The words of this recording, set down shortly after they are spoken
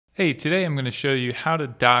Hey, today I'm going to show you how to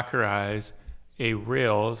Dockerize a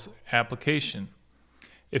Rails application.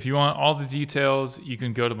 If you want all the details, you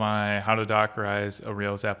can go to my How to Dockerize a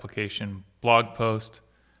Rails Application blog post.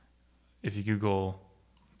 If you Google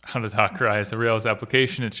how to Dockerize a Rails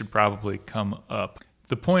application, it should probably come up.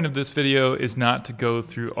 The point of this video is not to go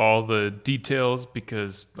through all the details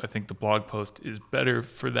because I think the blog post is better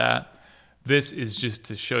for that. This is just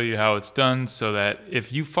to show you how it's done so that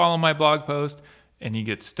if you follow my blog post and you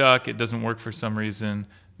get stuck, it doesn't work for some reason,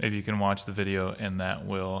 maybe you can watch the video and that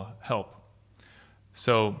will help.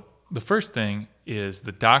 So the first thing is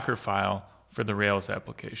the Docker file for the Rails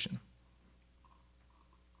application.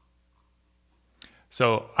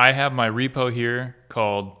 So I have my repo here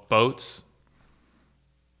called boats,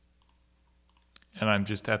 and I'm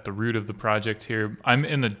just at the root of the project here. I'm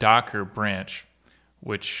in the Docker branch,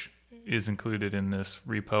 which is included in this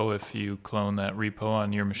repo if you clone that repo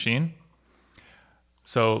on your machine.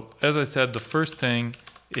 So as I said, the first thing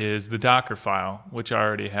is the Docker file, which I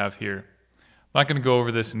already have here. I'm not going to go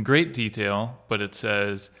over this in great detail, but it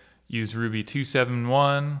says use Ruby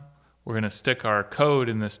 2.7.1. We're going to stick our code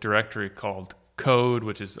in this directory called code,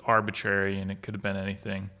 which is arbitrary, and it could have been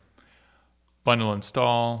anything. Bundle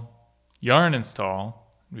install, yarn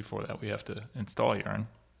install. Before that, we have to install yarn.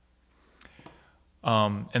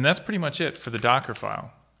 And that's pretty much it for the Docker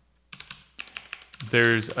file.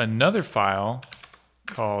 There's another file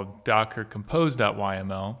called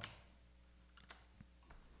dockercompose.yml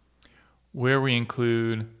where we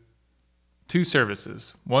include two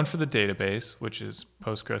services, one for the database, which is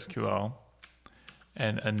PostgreSQL,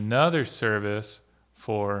 and another service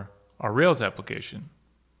for our Rails application.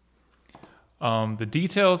 The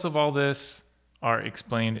details of all this are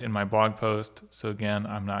explained in my blog post, so again,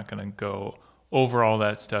 I'm not going to go over all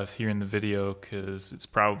that stuff here in the video because it's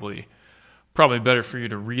probably better for you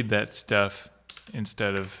to read that stuff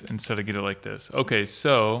instead of get it like this. Okay,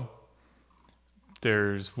 so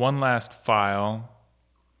there's one last file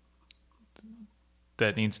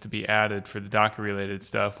that needs to be added for the Docker related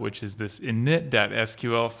stuff, which is this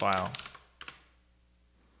init.sql file.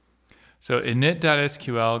 So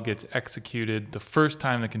init.sql gets executed the first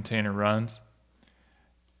time the container runs,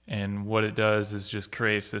 and what it does is just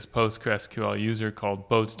creates this PostgreSQL user called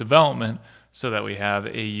boats development so that we have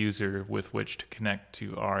a user with which to connect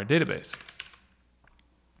to our database.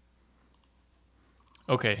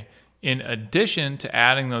 Okay, in addition to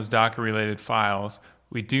adding those Docker-related files,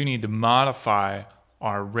 we do need to modify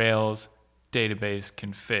our Rails database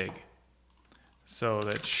config. So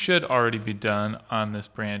that should already be done on this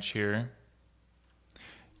branch here.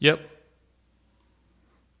 Yep.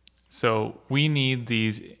 So we need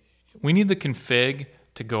the config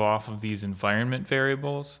to go off of these environment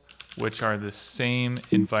variables, which are the same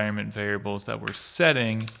environment variables that we're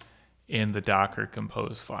setting in the Docker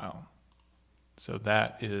compose file. So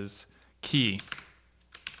that is key.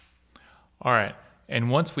 All right, and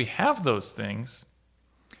once we have those things,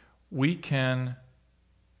 we can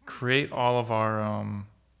create all of our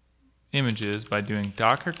images by doing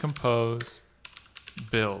docker compose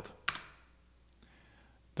build.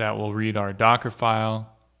 That will read our Docker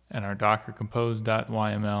file and our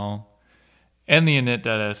dockercompose.yml and the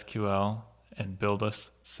init.sql and build us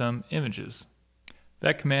some images.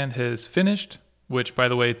 That command has finished, which, by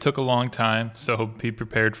the way, took a long time, so be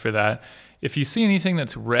prepared for that. If you see anything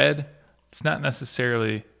that's red, it's not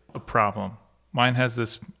necessarily a problem. Mine has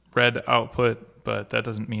this red output, but that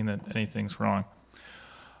doesn't mean that anything's wrong.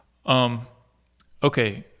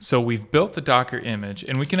 Okay, so we've built the Docker image,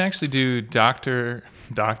 and we can actually do Docker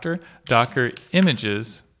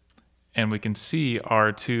images, and we can see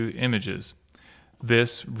our two images.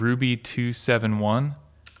 This Ruby 2.7.1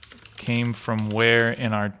 came from where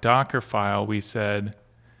in our Docker file we said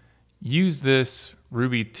use this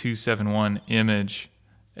Ruby 2.7.1 image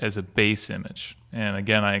as a base image. And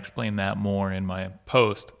again, I explained that more in my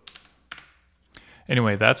post.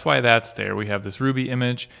 Anyway, that's why that's there. We have this Ruby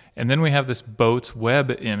image, and then we have this boats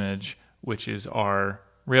web image, which is our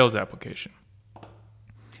Rails application.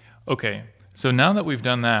 Okay, so now that we've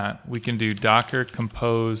done that, we can do docker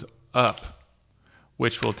compose up,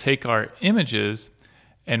 which will take our images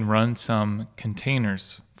and run some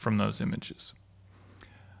containers from those images.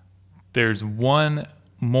 There's one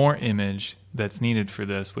more image that's needed for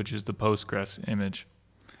this, which is the Postgres image.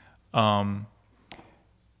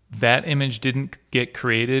 That image didn't get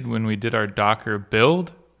created when we did our Docker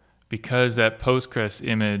build because that Postgres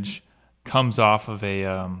image comes off of a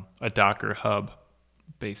Docker Hub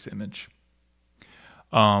base image.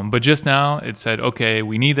 But just now it said, okay,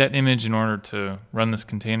 we need that image in order to run this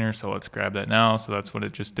container, so let's grab that now. So that's what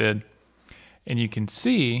it just did. And you can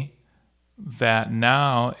see that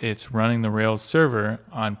now it's running the Rails server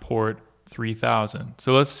on port 3000.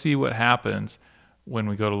 So let's see what happens when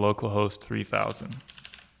we go to localhost 3000.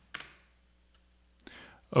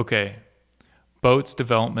 Okay, boats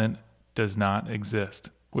development does not exist,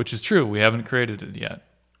 which is true. We haven't created it yet.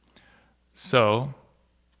 So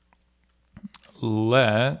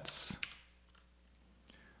let's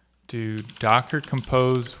do docker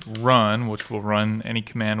compose run, which will run any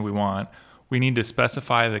command we want. We need to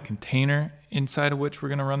specify the container inside of which we're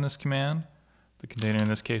going to run this command. The container in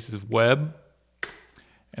this case is web.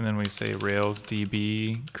 And then we say Rails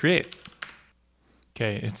DB create.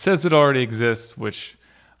 Okay, it says it already exists, which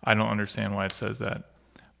I don't understand why it says that.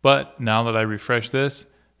 But now that I refresh this,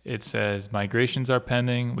 it says migrations are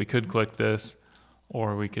pending. We could click this,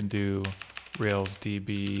 or we could do Rails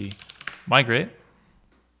DB migrate.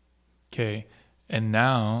 Okay, and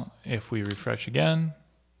now if we refresh again,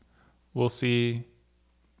 we'll see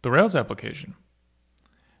the Rails application.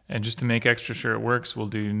 And just to make extra sure it works, we'll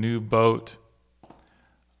do new boat.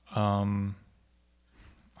 I'll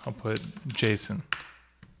put JSON.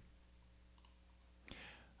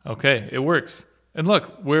 Okay, it works. And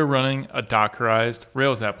look, we're running a Dockerized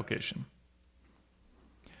Rails application.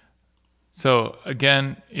 So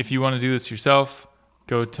again, if you want to do this yourself,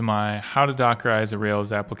 go to my How to Dockerize a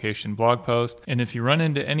Rails Application blog post. And if you run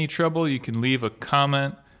into any trouble, you can leave a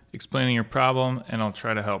comment explaining your problem and I'll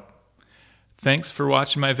try to help. Thanks for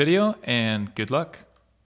watching my video and good luck.